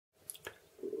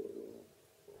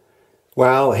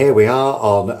Well, here we are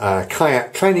on a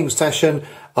kayak training session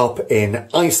up in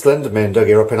Iceland. Me and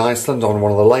Dougie are up in Iceland on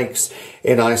one of the lakes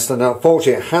in Iceland.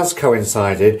 Unfortunately, it has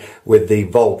coincided with the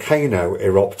volcano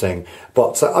erupting,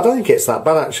 but I don't think it's that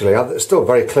bad actually. It's still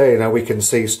very clear, you know, we can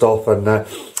see stuff and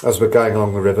as we're going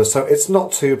along the river, so it's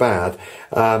not too bad.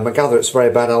 I gather it's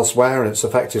very bad elsewhere and it's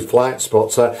affected flights,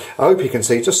 but I hope you can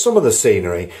see just some of the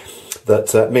scenery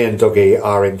that me and Dougie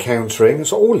are encountering.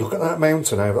 So, oh, look at that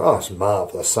mountain over. Oh, it's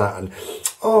marvellous, that. And,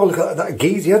 oh, look at that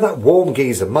geyser. Yeah, that warm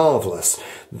geyser. Marvellous.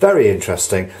 Very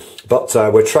interesting. But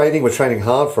we're training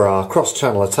hard for our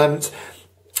cross-channel attempt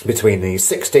between the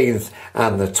 16th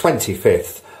and the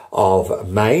 25th of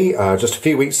May, just a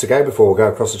few weeks to go before we'll go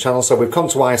across the channel. So we've come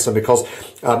to Iceland because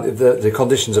the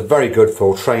conditions are very good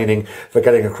for training, for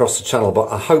getting across the channel. But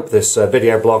I hope this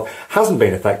video blog hasn't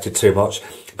been affected too much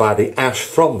by the ash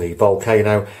from the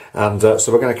volcano. And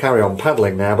so we're going to carry on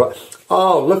paddling now. But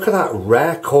oh, look at that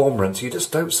rare cormorant. You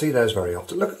just don't see those very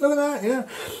often. Look at that, yeah.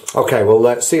 Okay,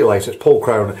 well, see you later. It's Paul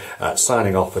Crone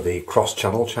signing off for the Cross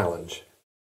Channel Challenge.